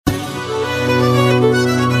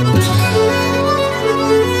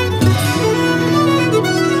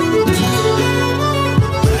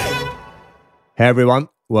Hey everyone,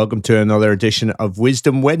 welcome to another edition of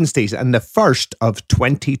Wisdom Wednesdays and the first of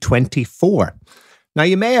 2024. Now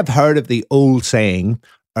you may have heard of the old saying,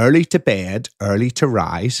 early to bed, early to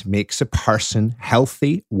rise makes a person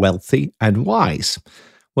healthy, wealthy and wise.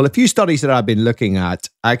 Well, a few studies that I've been looking at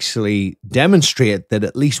actually demonstrate that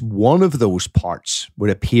at least one of those parts would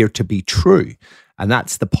appear to be true, and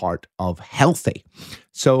that's the part of healthy.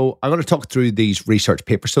 So I'm going to talk through these research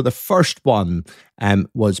papers. So the first one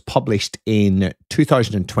was published in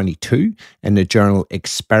 2022 in the journal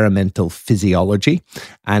Experimental Physiology,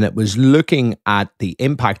 and it was looking at the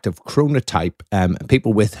impact of chronotype,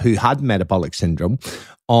 people who had metabolic syndrome,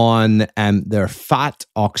 on their fat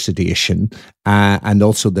oxidation and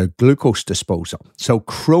also their glucose disposal. So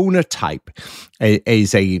chronotype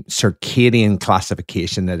is a circadian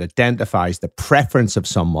classification that identifies the preference of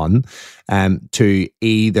someone to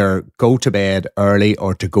either go to bed early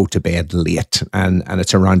or to go to bed late, and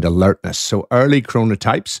it's around alertness. So early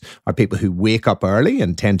chronotypes are people who wake up early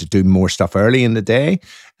and tend to do more stuff early in the day,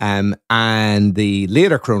 and the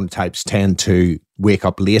later chronotypes tend to wake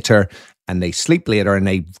up later and they sleep later and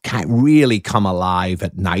they can't really come alive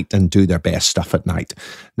at night and do their best stuff at night.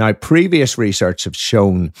 Now, previous research have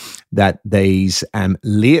shown that these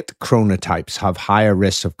late chronotypes have higher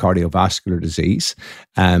risks of cardiovascular disease,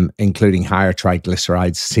 including higher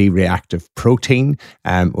triglycerides, C-reactive protein,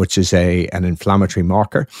 which is an inflammatory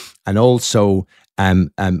marker, and also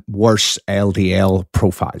worse LDL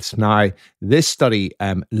profiles. Now, this study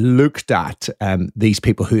looked at these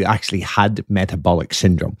people who actually had metabolic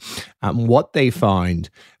syndrome. What they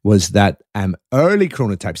found was that early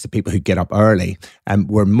chronotypes, the people who get up early,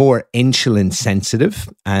 were more insulin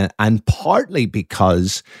sensitive, and partly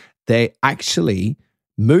because they actually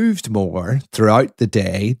moved more throughout the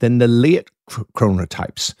day than the late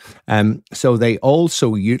chronotypes. So they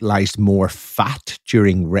also utilized more fat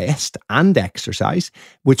during rest and exercise,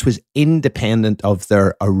 which was independent of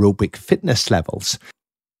their aerobic fitness levels.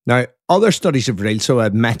 Now, other studies have revealed, so a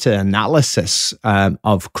meta-analysis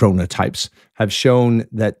of chronotypes have shown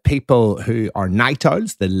that people who are night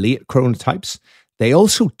owls, the late chronotypes, they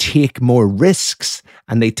also take more risks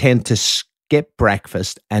and they tend to skip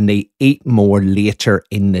breakfast and they eat more later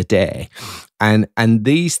in the day. And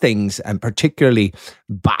these things, and particularly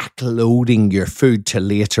backloading your food to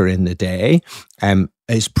later in the day,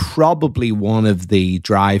 is probably one of the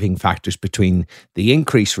driving factors between the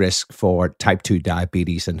increased risk for type 2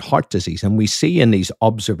 diabetes and heart disease. And we see in these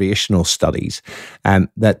observational studies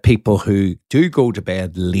that people who do go to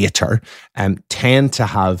bed later tend to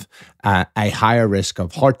have a higher risk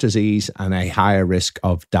of heart disease and a higher risk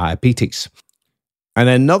of diabetes. And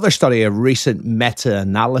another study, a recent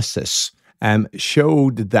meta-analysis,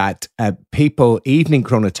 showed that evening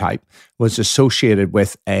chronotype was associated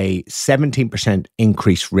with a 17%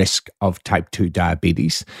 increased risk of type 2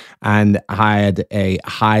 diabetes and had a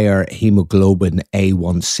higher hemoglobin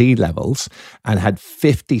A1C levels and had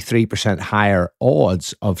 53% higher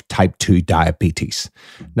odds of type 2 diabetes.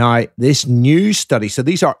 Now, this new study, so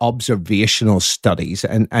these are observational studies,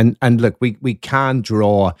 and look, we can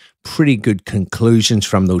draw pretty good conclusions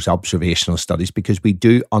from those observational studies because we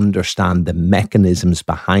do understand the mechanisms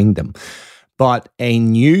behind them. But a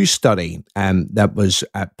new study that was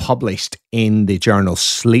published in the journal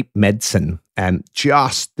Sleep Medicine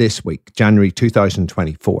just this week, January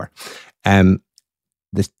 2024,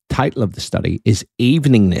 the title of the study is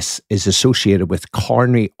Eveningness is Associated with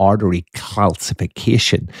Coronary Artery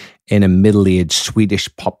Calcification in a Middle-Aged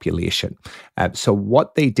Swedish Population. So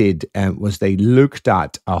what they did was they looked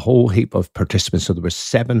at a whole heap of participants. So there were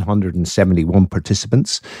 771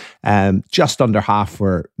 participants. Just under half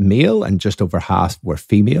were male and just over half were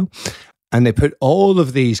female. And they put all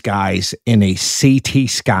of these guys in a CT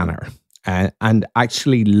scanner and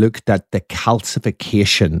actually looked at the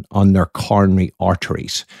calcification on their coronary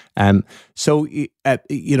arteries. So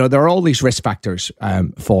there are all these risk factors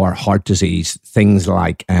for heart disease, things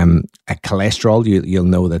like cholesterol. You'll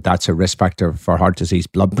know that that's a risk factor for heart disease.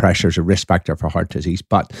 Blood pressure is a risk factor for heart disease.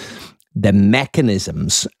 But the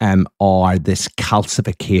mechanisms are this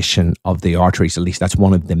calcification of the arteries. At least that's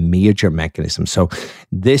one of the major mechanisms. So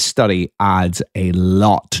this study adds a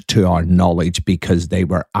lot to our knowledge because they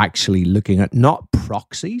were actually looking at not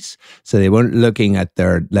proxies. So they weren't looking at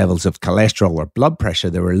their levels of cholesterol or blood pressure.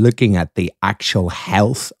 They were looking at the actual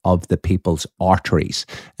health of the people's arteries,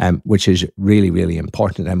 which is really, really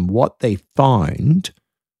important. And what they found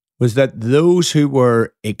was that those who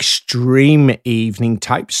were extreme evening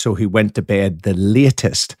types, so who went to bed the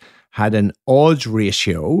latest, had an odds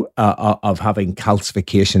ratio of having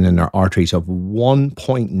calcification in their arteries of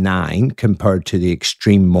 1.9 compared to the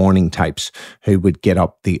extreme morning types who would get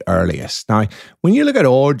up the earliest. Now, when you look at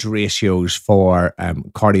odds ratios for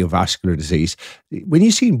cardiovascular disease, when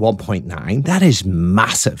you see 1.9, that is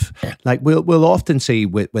massive. Like we'll often see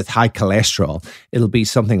with high cholesterol, it'll be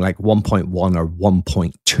something like 1.1 or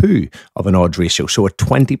 1.2 of an odds ratio. So a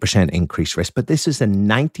 20% increased risk, but this is a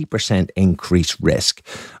 90% increased risk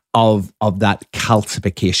of that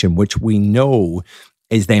calcification, which we know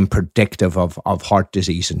is then predictive of heart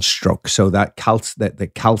disease and stroke. So that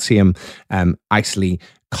the calcium actually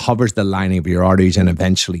covers the lining of your arteries and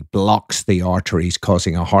eventually blocks the arteries,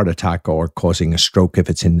 causing a heart attack or causing a stroke if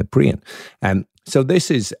it's in the brain. So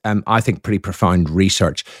this is, I think, pretty profound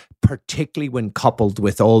research, particularly when coupled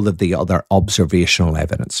with all of the other observational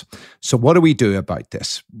evidence. So what do we do about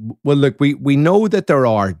this? Well, look, we know that there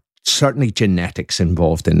are certainly genetics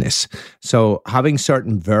involved in this. So having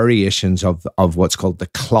certain variations of what's called the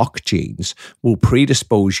clock genes will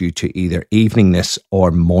predispose you to either eveningness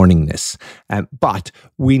or morningness. But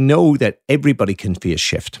we know that everybody can phase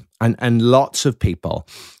shift. And lots of people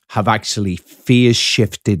have actually phase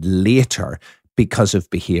shifted later because of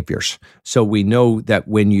behaviors. So we know that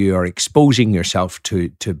when you are exposing yourself to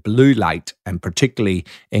blue light, and particularly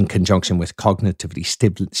in conjunction with cognitively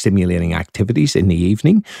stimulating activities in the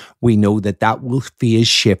evening, we know that will phase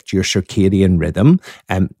shift your circadian rhythm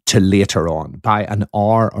to later on by an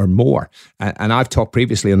hour or more. And I've talked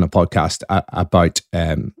previously on the podcast about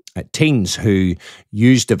teens who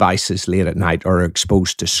use devices late at night or are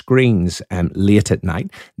exposed to screens late at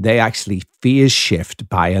night. They actually phase shift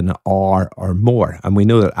by an hour or more. And we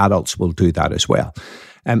know that adults will do that as well.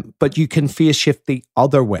 But you can phase shift the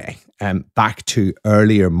other way, back to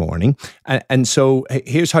earlier morning. And so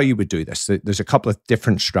here's how you would do this. There's a couple of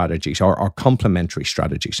different strategies or complementary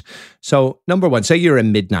strategies. So number one, say you're a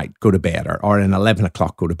midnight, go to bed, or an 11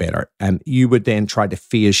 o'clock, go to bed, you would then try to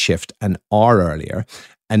phase shift an hour earlier.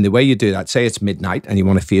 And the way you do that, say it's midnight and you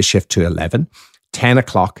want to phase shift to 11, 10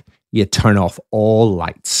 o'clock, you turn off all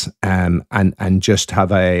lights and just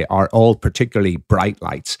have or all particularly bright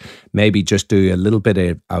lights. Maybe just do a little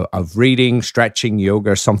bit of reading, stretching,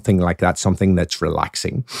 yoga, something like that, something that's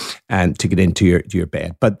relaxing and to get into your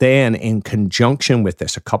bed. But then in conjunction with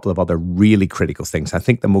this, a couple of other really critical things. I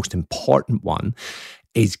think the most important one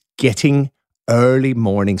is getting early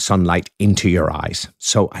morning sunlight into your eyes.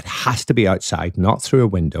 So it has to be outside, not through a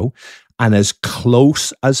window, and as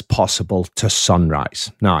close as possible to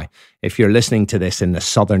sunrise. Now, if you're listening to this in the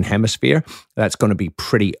southern hemisphere, that's going to be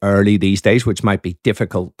pretty early these days, which might be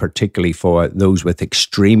difficult, particularly for those with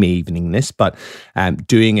extreme eveningness. But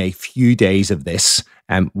doing a few days of this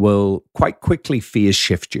will quite quickly phase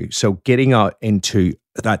shift you. So getting out into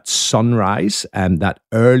that sunrise and that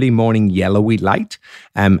early morning yellowy light,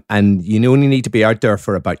 and you only need to be out there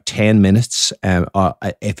for about 10 minutes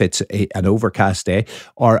if it's an overcast day,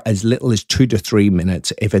 or as little as 2 to 3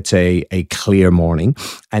 minutes if it's a clear morning,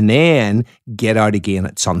 and then get out again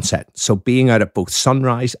at sunset. So being out at both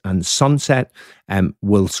sunrise and sunset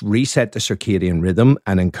will reset the circadian rhythm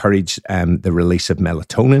and encourage the release of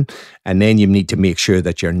melatonin. And then you need to make sure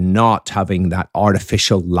that you're not having that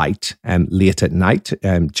artificial light late at night.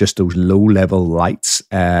 Just those low-level lights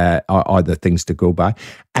are the things to go by.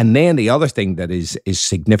 And then the other thing that is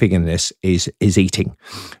significant in this is eating.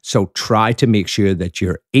 So try to make sure that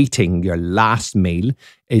you're eating your last meal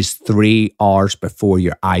is 3 hours before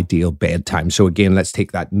your ideal bedtime. So again, let's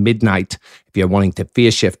take that midnight. If you're wanting to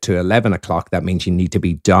phase shift to 11 o'clock, that means you need to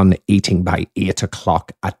be done eating by 8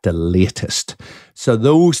 o'clock at the latest. So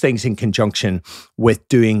those things in conjunction with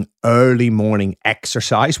doing early morning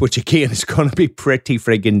exercise, which again is going to be pretty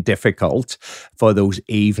friggin' difficult for those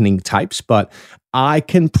evening types. But I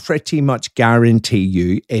can pretty much guarantee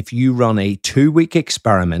you, if you run a 2-week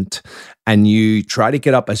experiment and you try to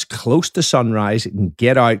get up as close to sunrise and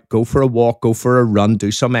get out, go for a walk, go for a run,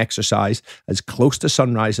 do some exercise as close to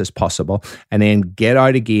sunrise as possible, and then get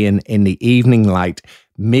out again in the evening light.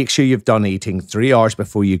 Make sure you've done eating 3 hours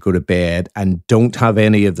before you go to bed, and don't have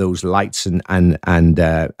any of those lights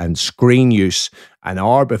and screen use an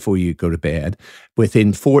hour before you go to bed.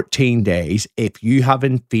 Within 14 days, if you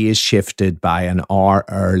haven't phase shifted by an hour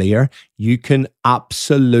earlier, you can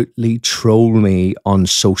absolutely troll me on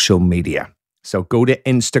social media. So go to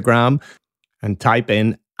Instagram and type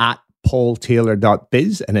in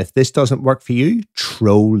 @paultaylor.biz. And if this doesn't work for you,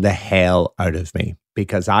 troll the hell out of me,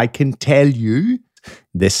 because I can tell you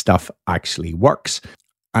this stuff actually works.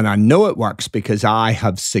 And I know it works because I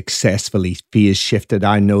have successfully phase shifted.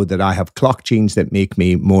 I know that I have clock genes that make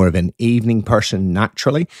me more of an evening person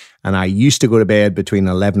naturally. And I used to go to bed between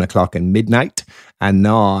 11 o'clock and midnight. And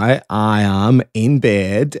now I am in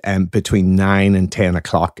bed between 9 and 10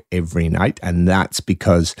 o'clock every night. And that's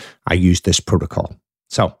because I use this protocol.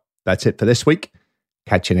 So that's it for this week.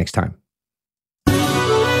 Catch you next time.